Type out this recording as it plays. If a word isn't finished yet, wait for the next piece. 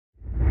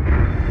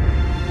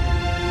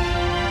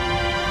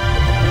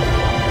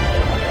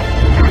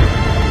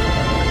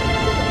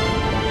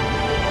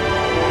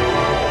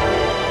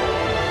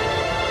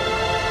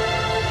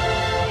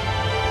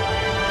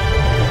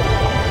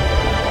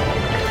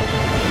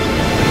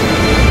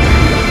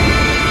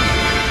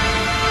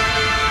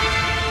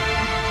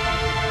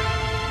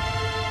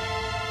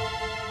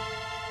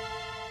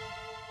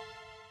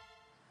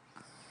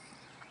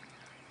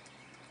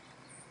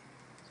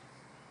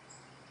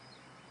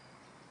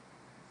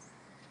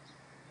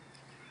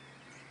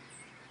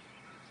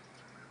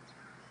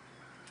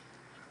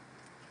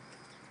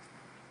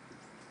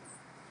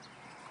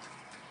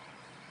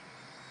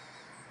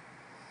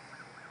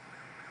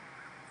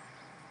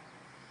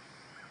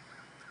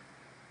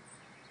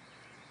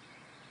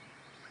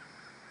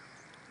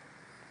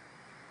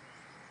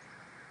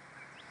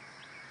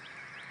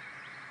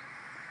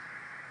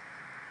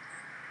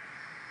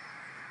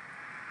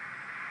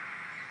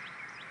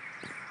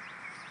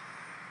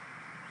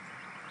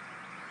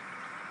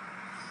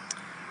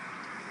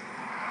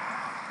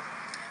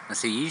Now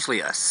see,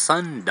 usually a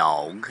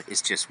sundog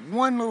is just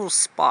one little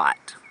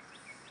spot.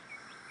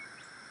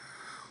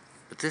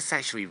 But this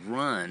actually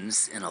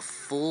runs in a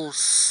full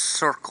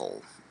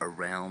circle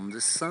around the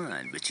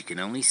sun, but you can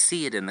only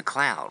see it in the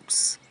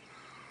clouds.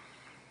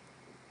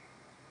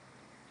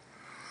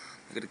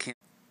 Look at the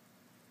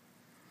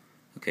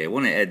Okay, I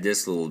want to add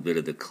this little bit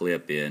of the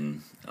clip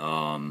in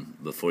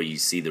before you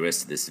see the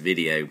rest of this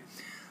video.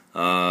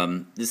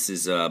 This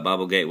is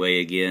Bible Gateway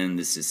again.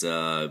 This is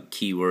a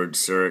keyword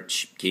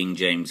search, King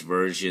James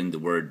Version. The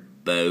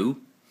word bow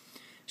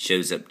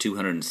shows up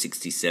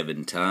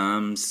 267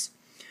 times.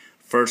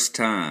 First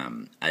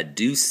time, I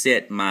do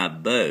set my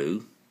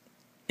bow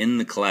in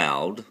the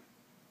cloud.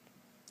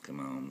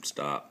 Come on,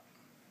 stop.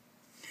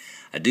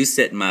 I do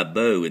set my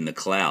bow in the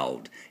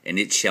cloud, and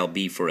it shall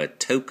be for a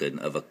token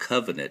of a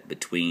covenant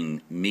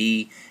between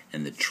me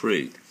and the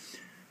truth.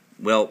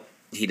 Well,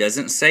 he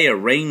doesn't say a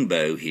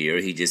rainbow here,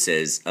 he just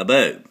says a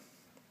bow.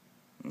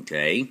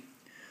 Okay?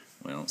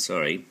 Well,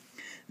 sorry.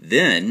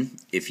 Then,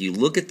 if you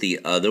look at the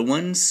other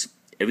ones,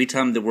 every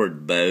time the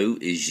word bow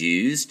is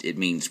used, it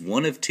means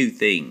one of two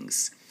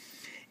things.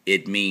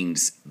 It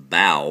means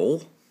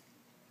bow,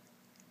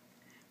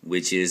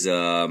 which is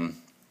to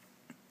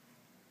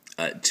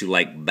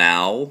like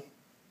bow,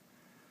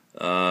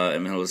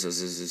 and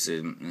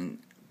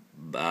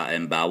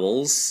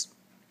bowels,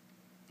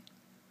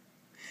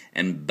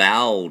 and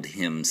bowed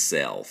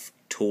himself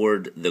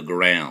toward the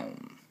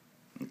ground.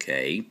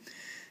 Okay?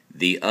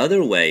 The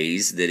other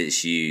ways that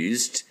it's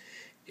used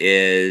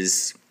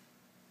is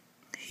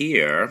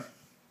here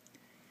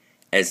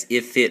as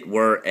if it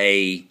were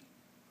a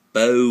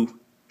bow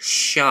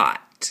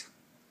shot.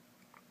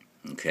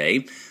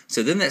 Okay?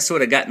 So then that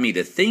sort of got me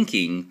to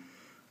thinking,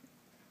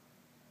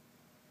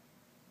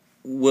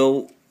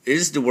 well,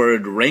 is the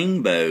word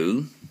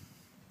rainbow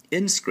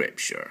in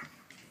Scripture?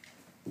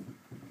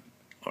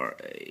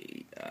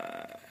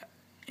 R-A-N-B-O-W.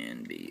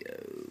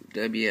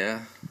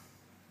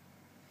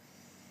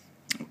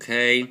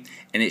 Okay,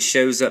 and it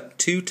shows up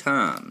 2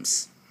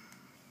 times.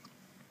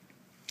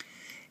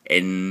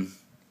 And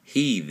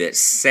he that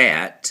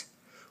sat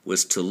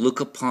was to look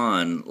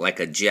upon like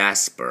a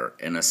jasper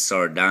and a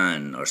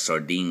sardine or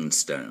sardine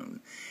stone.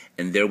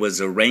 And there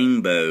was a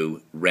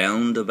rainbow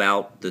round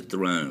about the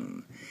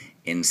throne,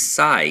 in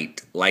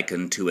sight like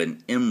unto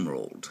an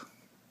emerald.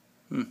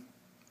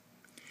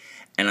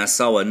 And I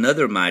saw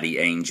another mighty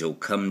angel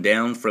come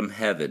down from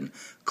heaven,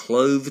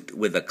 clothed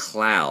with a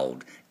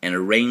cloud, and a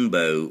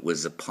rainbow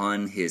was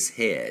upon his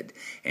head,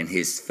 and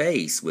his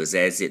face was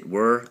as it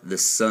were the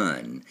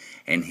sun,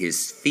 and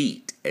his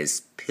feet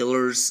as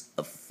pillars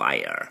of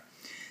fire.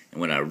 And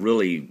what I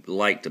really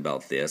liked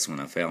about this, when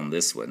I found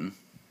this one,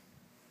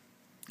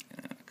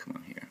 come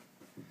on here,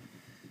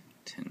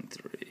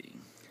 10:3.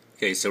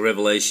 Okay, so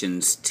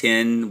Revelations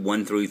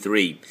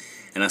 10:1-3.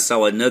 And I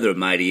saw another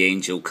mighty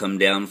angel come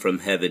down from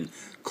heaven,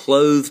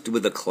 clothed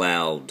with a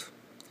cloud,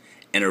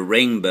 and a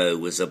rainbow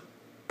was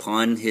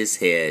upon his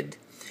head,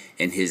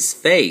 and his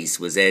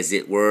face was as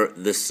it were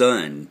the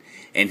sun,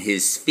 and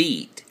his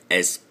feet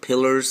as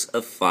pillars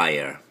of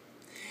fire.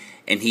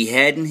 And he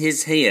had in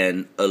his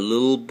hand a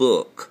little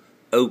book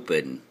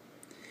open,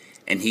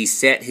 and he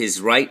set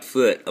his right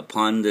foot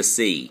upon the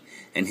sea,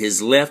 and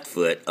his left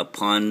foot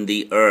upon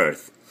the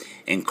earth,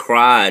 and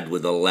cried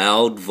with a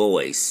loud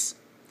voice,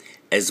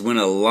 as when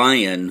a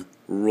lion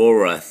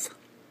roareth.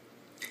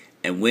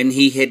 And when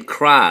he had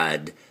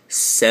cried,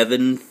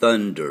 7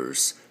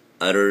 thunders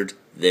uttered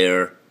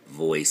their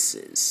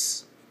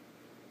voices.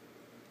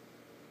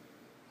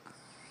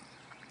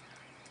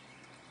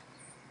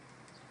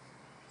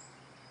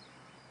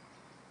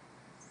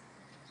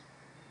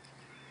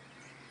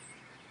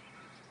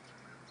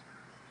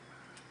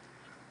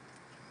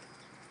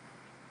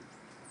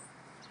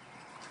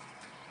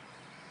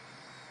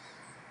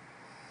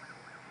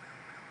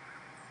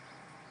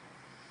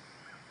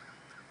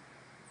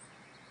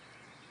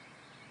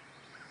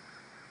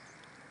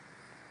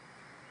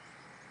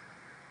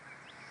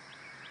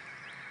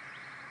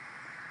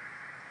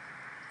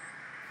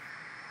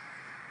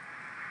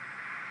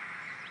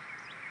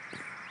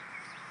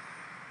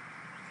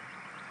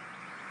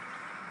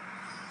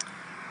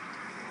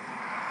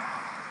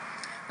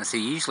 Now see,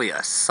 usually a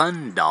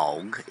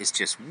sundog is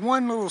just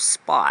one little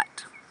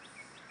spot.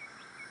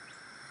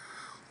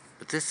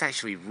 But this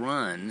actually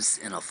runs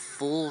in a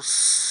full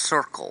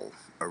circle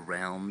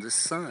around the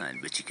sun,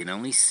 but you can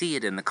only see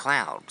it in the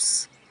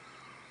clouds.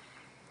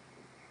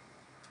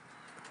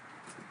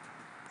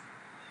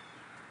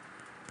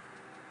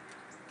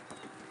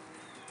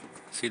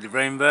 See the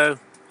rainbow?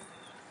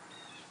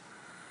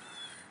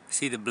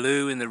 See the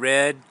blue and the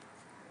red?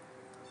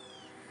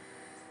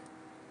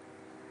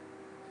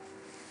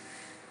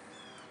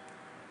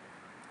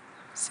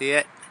 See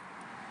it?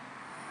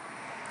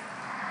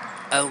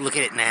 Oh, look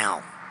at it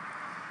now.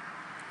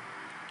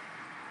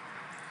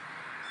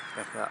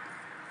 Back up.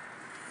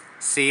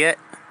 See it?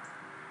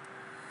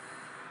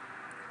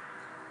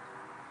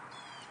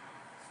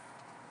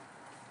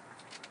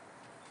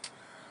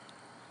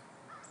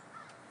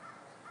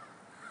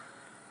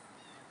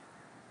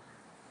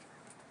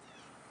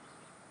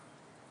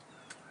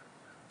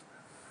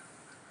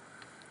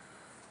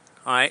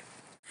 Alright.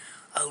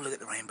 Oh, look at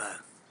the rainbow.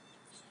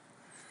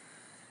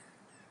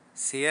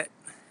 See it?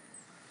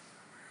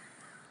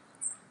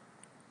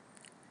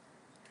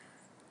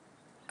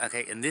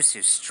 Okay, and this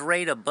is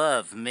straight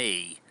above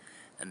me,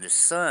 and the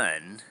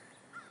sun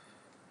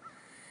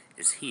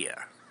is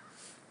here.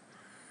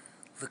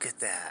 Look at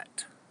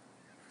that.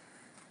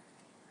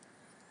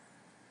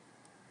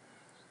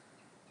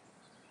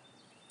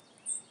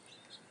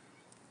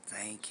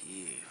 Thank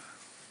you.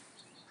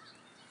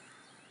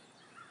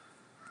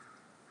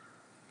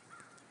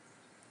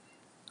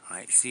 All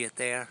right, see it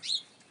there?